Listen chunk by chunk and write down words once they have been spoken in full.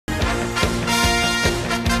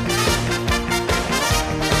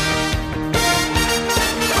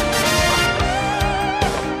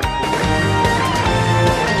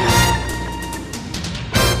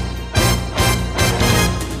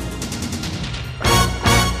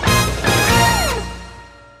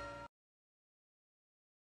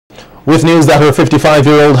With news that her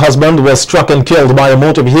 55-year-old husband was struck and killed by a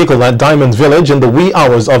motor vehicle at Diamond Village in the wee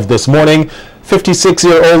hours of this morning,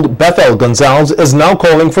 56-year-old Bethel Gonzalez is now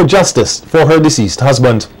calling for justice for her deceased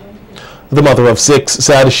husband. The mother of 6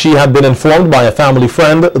 said she had been informed by a family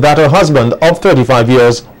friend that her husband of 35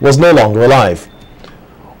 years was no longer alive.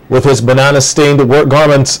 With his banana-stained work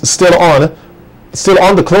garments still on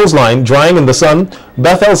the clothesline drying in the sun,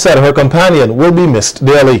 Bethel said her companion will be missed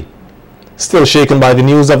dearly. Still shaken by the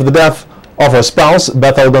news of the death of her spouse,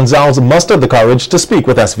 Bethel Gonzalez mustered the courage to speak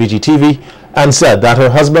with SVG-TV and said that her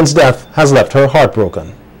husband's death has left her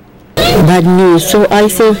heartbroken. Bad news. So I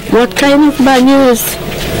said, what kind of bad news?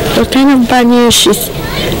 What kind of bad news?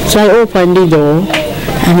 So I opened the door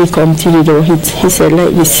and he come to the door. He said,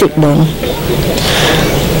 like this, sit down.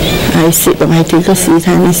 I sit down, I take a seat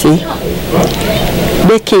and he say,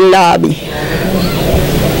 they killed Darby.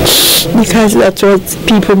 Because that's what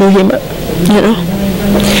people know him, you know.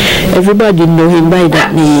 Everybody know him by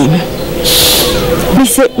that name. Me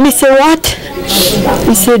say what?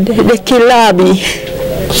 He said, they killed Darby.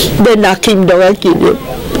 They knock him down and kill him.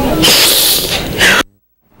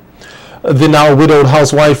 The now widowed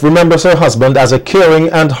housewife remembers her husband as a caring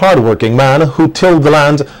and hard-working man who tilled the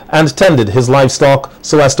land and tended his livestock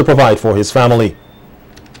so as to provide for his family.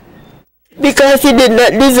 Because he did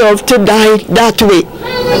not deserve to die that way.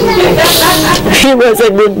 He was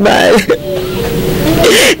a good man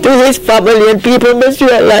to his family, and people must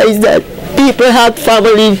realize that people have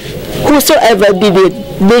family. Whosoever did it,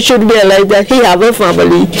 they should realize that he have a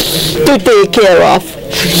family to take care of.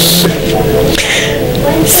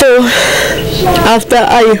 So after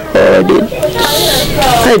I heard it,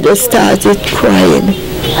 I just started crying.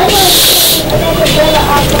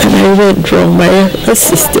 And I went from my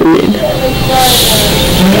sister in.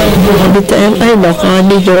 The time I knocked on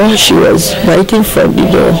the door, she was right in front of the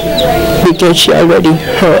door because she already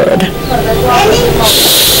heard.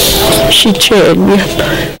 She cheered me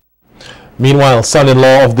up. Meanwhile,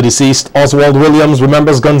 son-in-law of the deceased, Oswald Williams,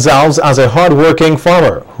 remembers Gonzalez as a hard-working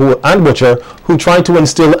farmer and butcher who tried to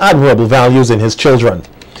instill admirable values in his children.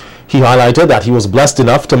 He highlighted that he was blessed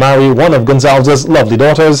enough to marry one of Gonzalez's lovely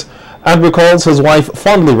daughters and recalls his wife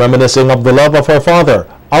fondly reminiscing of the love of her father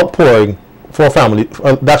outpouring for family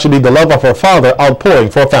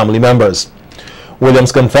members.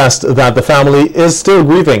 Williams confessed that the family is still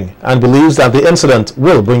grieving and believes that the incident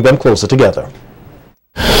will bring them closer together.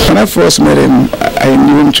 When I first met him, I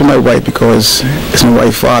knew him through my wife because he's my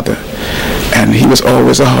wife's father, and he was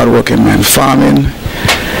always a hard-working man, farming.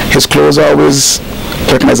 His clothes always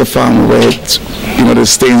recognize a farmer with, you know, the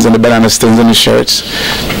stains and the banana stains on his shirts.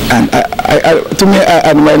 And to me, I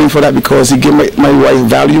admire him for that because he gave my wife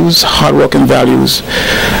values, hard-working values,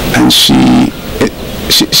 and she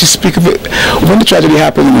speak of it. When the tragedy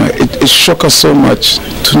happened, you know, it shook her so much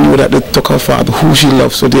to know that they took her father, who she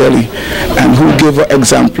loved so dearly, and who gave her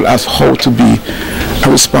example as how to be a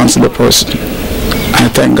responsible person. And I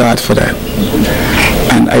thank God for that.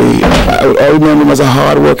 And I will always remember him as a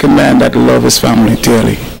hard-working man that loved his family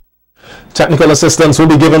dearly. Technical assistance will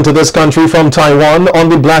be given to this country from Taiwan on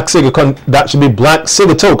the Black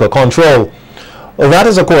Sigatoka control. That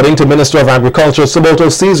is according to Minister of Agriculture Suboto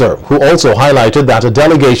Caesar, who also highlighted that a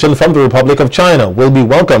delegation from the Republic of China will be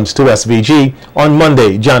welcomed to SVG on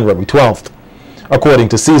Monday, January 12th. According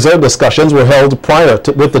to Caesar, discussions were held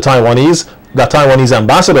with the Taiwanese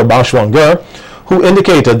ambassador Bao Shuangger, who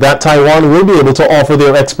indicated that Taiwan will be able to offer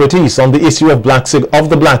their expertise on the issue of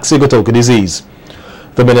the Black Sigatoka disease.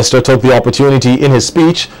 The minister took the opportunity in his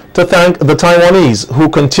speech to thank the Taiwanese who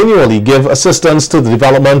continually give assistance to the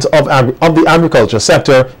development of the agriculture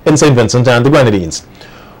sector in St. Vincent and the Grenadines.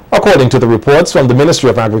 According to the reports from the Ministry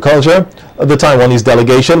of Agriculture, the Taiwanese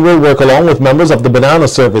delegation will work along with members of the Banana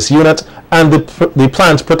Service Unit and the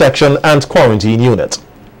Plant Protection and Quarantine Unit.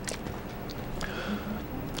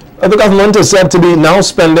 The government is said to be now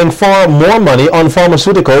spending far more money on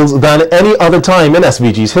pharmaceuticals than any other time in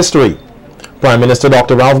SVG's history. Prime Minister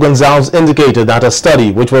Dr. Ralph Gonzalez indicated that a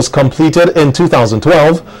study which was completed in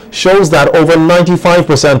 2012 shows that over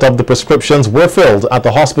 95% of the prescriptions were filled at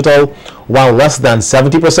the hospital, while less than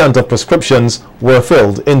 70% of prescriptions were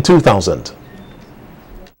filled in 2000.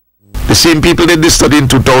 The same people did the study in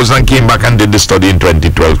 2000 and came back and did the study in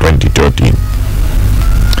 2012, 2013.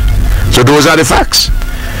 So those are the facts.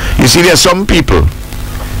 You see, there are some people,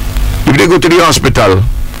 if they go to the hospital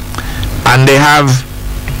and they have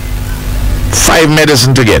 5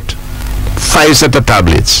 medicine to get, 5 set of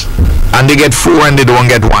tablets, and they get 4 and they don't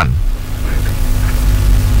get 1.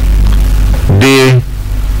 They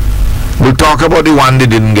will talk about the one they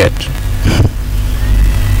didn't get.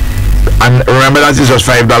 And remember that this was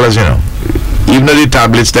 $5, you know. Even though the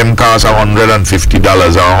tablets them cost $150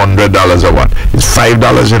 or $100 or what, it's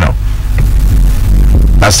 $5, you know.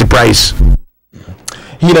 That's the price.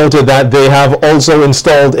 He noted that they have also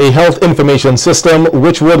installed a health information system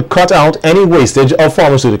which would cut out any wastage of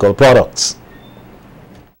pharmaceutical products.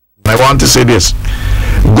 I want to say this.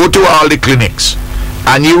 Go to all the clinics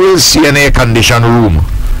and you will see an air-conditioned room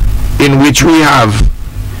in which we have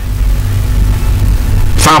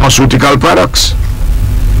pharmaceutical products.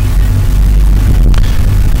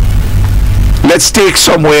 Let's take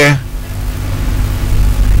somewhere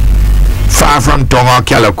far from Tonga,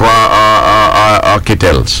 Calico, or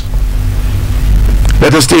Kittels.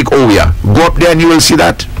 Let us take Oya. Go up there and you will see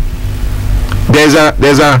that. There's a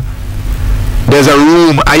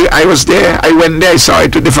room. I was there. I went there. I saw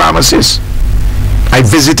it with the pharmacist. I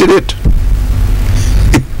visited it.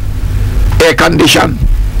 Air conditioned.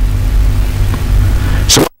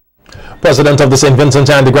 So, President of the St. Vincent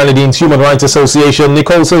and the Grenadines Human Rights Association,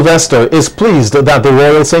 Nicole Sylvester, is pleased that the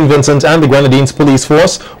Royal St. Vincent and the Grenadines Police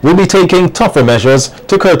Force will be taking tougher measures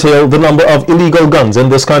to curtail the number of illegal guns in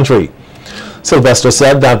this country. Sylvester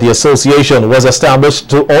said that the association was established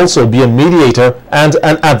to also be a mediator and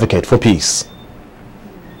an advocate for peace.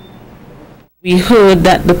 We heard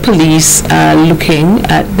that the police are looking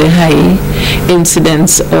at the high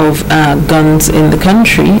incidence of guns in the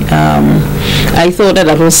country. I thought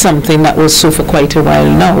that was something that was so for quite a while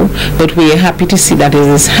now, but we are happy to see that it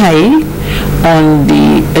is high on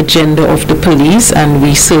the agenda of the police, and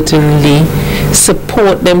we certainly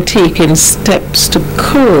support them taking steps to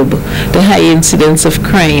curb the high incidence of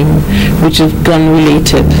crime which is gun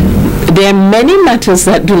related. There are many matters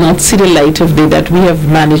that do not see the light of day that we have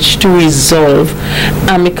managed to resolve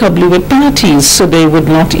amicably with parties, so they would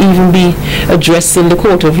not even be addressed in the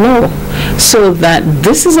court of law. So that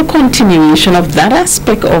this is a continuation of that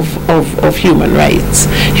aspect of human rights.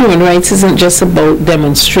 Human rights isn't just about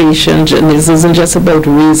demonstrations, and this isn't just about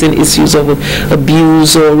raising issues of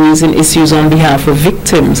abuse or raising issues on behalf of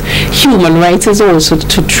victims. Human rights is also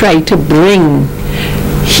to try to bring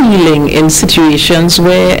healing in situations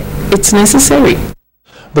where it's necessary.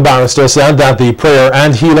 The barrister said that the prayer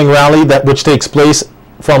and healing rally which takes place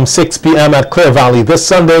from 6 p.m. at Clear Valley this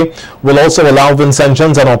Sunday will also allow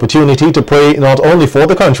Vincentians an opportunity to pray not only for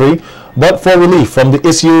the country but for relief from the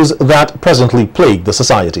issues that presently plague the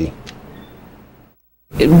society.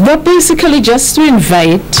 But basically just to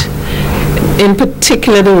invite in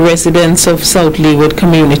particular the residents of South Leeward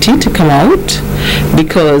community to come out,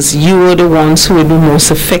 because you are the ones who will be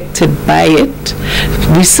most affected by it.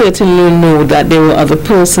 We certainly know that there were other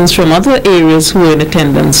persons from other areas who were in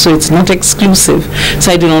attendance, so it's not exclusive.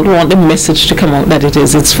 So I do not want the message to come out that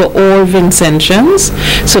it's for all Vincentians,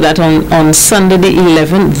 so that on Sunday the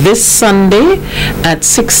 11th, this Sunday at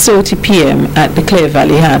 6:30 p.m. at the Clear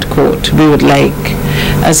Valley Hard Court, we would like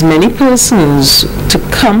as many persons to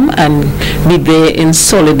come and be there in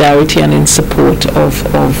solidarity and in support of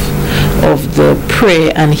the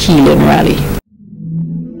prayer and healing rally.